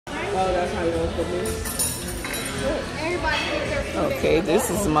that's how you want to put it. Okay, this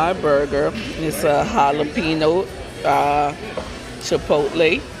is my burger. It's a jalapeno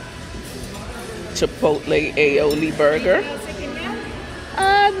chipotle aioli burger.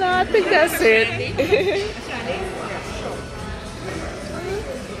 No, I think that's it.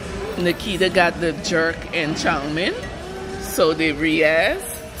 Nikita got the jerk and chow mein. So did Riaz.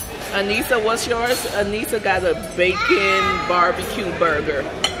 Anissa, what's yours? Anissa got a bacon barbecue burger.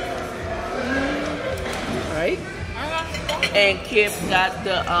 Right? And Kip got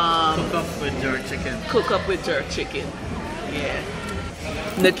the cook up with jerk chicken. Cook up with jerk chicken. Yeah.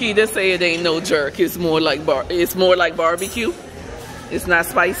 Nikita say it ain't no jerk. It's more like barbecue. It's not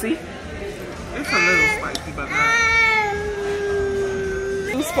spicy. It's a little spicy, but not.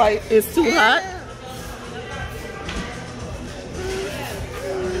 Too spicy. It's too hot.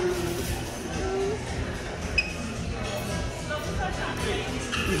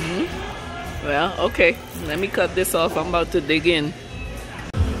 Well, okay. Let me cut this off. I'm about to dig in.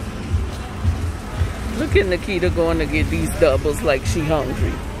 Look at Nikita going to get these doubles like she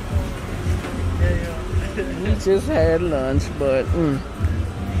hungry. We just had lunch, but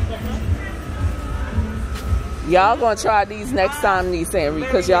y'all gonna try these next time, Nisa Henry,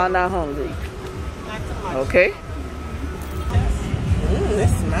 because y'all not hungry. Okay? It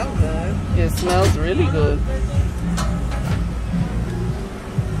smells good. It smells really good.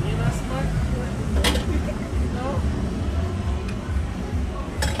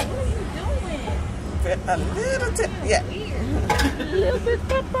 A little tip, yeah. A little bit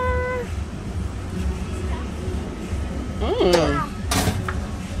pepper.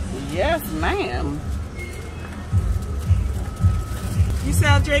 Yes, ma'am. You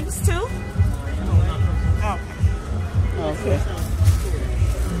sell drinks too? Okay.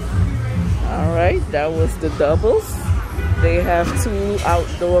 All right, that was the doubles. They have 2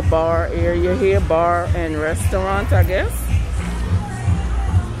 outdoor bar area here, bar and restaurant, I guess.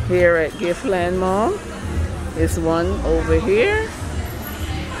 Here at Giftland Mall. There's one over here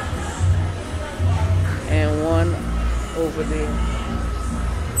and one over there.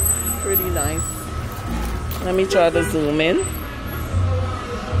 Pretty nice. Let me try to zoom in.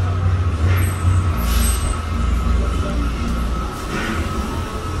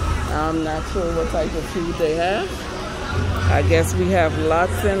 I'm not sure what type of food they have. I guess we have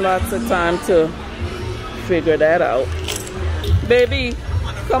lots and lots of time to figure that out. Baby,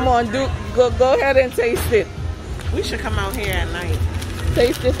 come on, go ahead and taste it. We should come out here at night.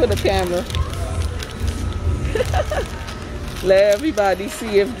 Taste it for the camera. Let everybody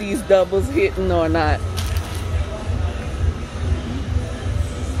see if these doubles hitting or not.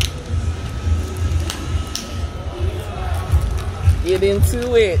 Get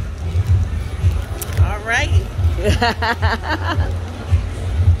into it. All right.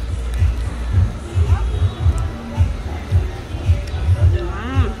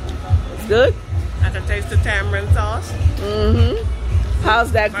 It's good? I can taste the tamarind sauce.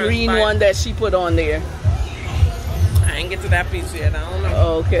 How's that green one that she put on there? I ain't get to that piece yet. I don't know.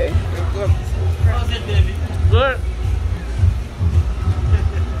 Oh, okay. Good. Good.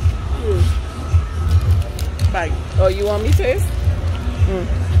 Bye. Oh, you want me to taste?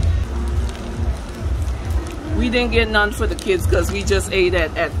 We didn't get none for the kids because we just ate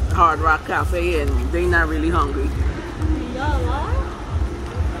at Hardrock Cafe and they not really hungry.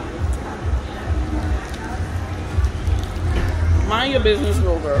 Mind your business,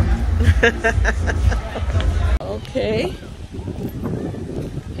 little girl. Okay.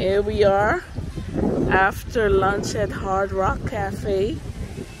 Here we are after lunch at Hardrock Cafe,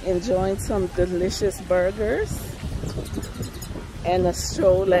 enjoying some delicious burgers and a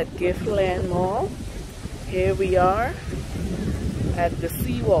stroll at Giftland Mall. Here we are at the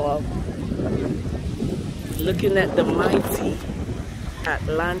Seawall, looking at the mighty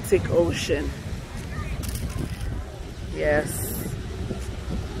Atlantic Ocean. Yes.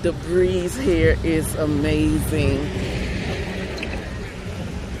 The breeze here is amazing.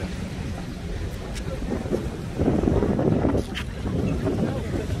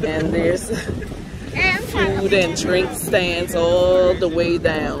 And there's food and drink stands all the way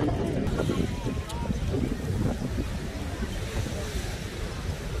down.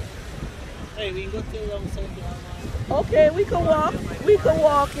 Hey, we can go through Okay, we can walk. We can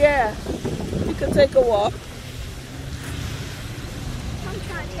walk, yeah. We can take a walk.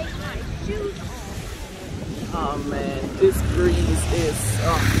 Oh man, this breeze is,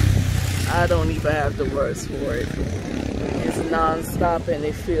 I don't even have the words for it. It's non-stop and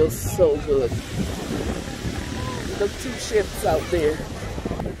it feels so good. Look, 2 ships out there.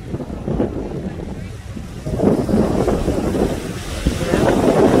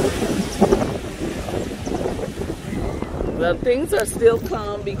 Yeah. Well, things are still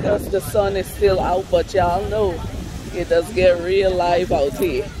calm because the sun is still out, but y'all know it does get real live out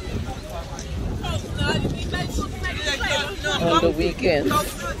here on the weekends.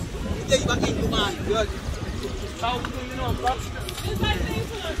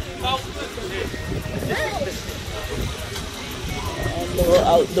 A little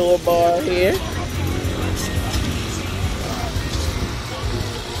outdoor bar here.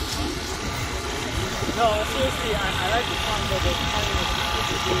 No, seriously, I like the fun that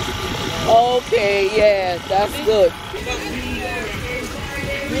Okay, yeah, that's good.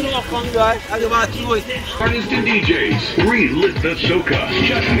 Artists and DJs, relive the soca,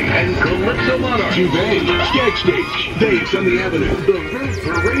 chutney, and calypso monarch. Juve, Skag Stage, Days on the Avenue, The Root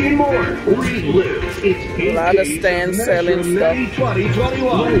Parade, and more. Relive. It's A lot of stands selling stuff.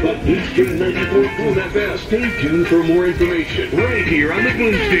 2021. HK 94.4 FM. Stay tuned for more information right here on the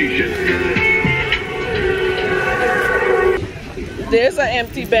Boom Station. There's an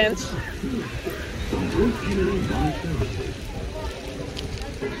empty bench.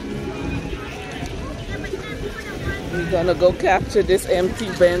 We're gonna go capture this empty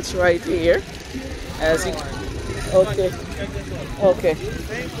bench right here. As you, okay, okay.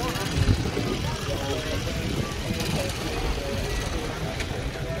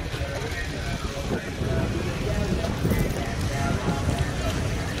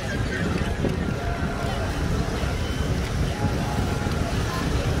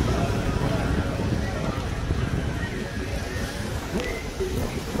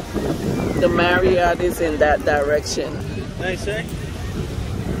 The Marriott is in that direction. Nice, eh?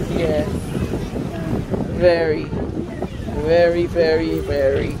 Yeah. Very, very, very,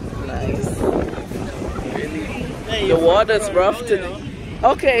 very nice. Hey, The water's rough today.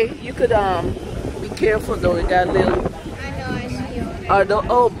 Okay, you could be careful though. We got little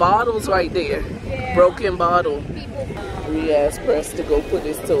bottles right there. Yeah. Broken bottle. We asked Press to go put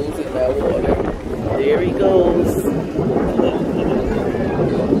his toes in that water. There he goes.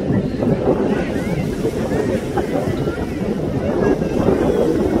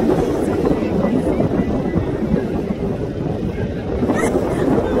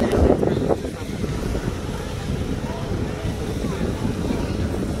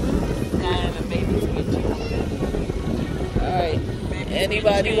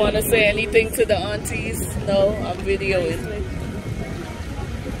 Anybody want to say anything to the aunties? No, I'm videoing.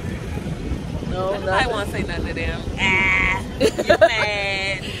 No, I nothing. want to say nothing to them. Ah, you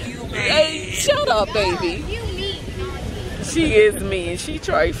mad. You mad. Hey, shut up, baby. You mean. She is mean. She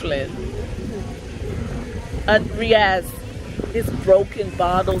trifling. Riaz, there's broken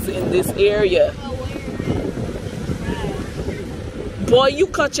bottles in this area. Boy, you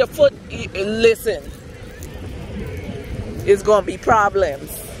cut your foot. Listen. It's gonna be problems.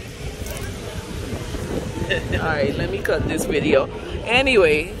 Alright, let me cut this video.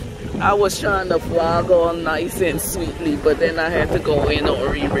 Anyway, I was trying to vlog all nice and sweetly, but then I had to go in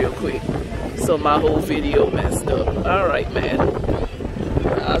Ori real quick. So my whole video messed up. Alright, man.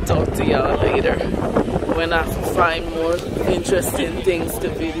 I'll talk to y'all later. When I find more interesting things to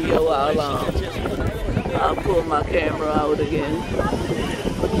video, I'll pull my camera out again.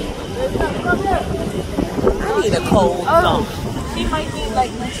 I need a cold Oh, she might be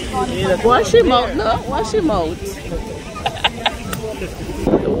like when she's on the Wash him out now. Wash him out.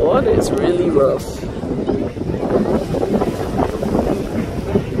 The water is really rough.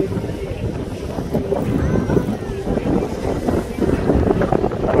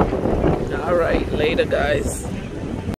 All right, later, guys.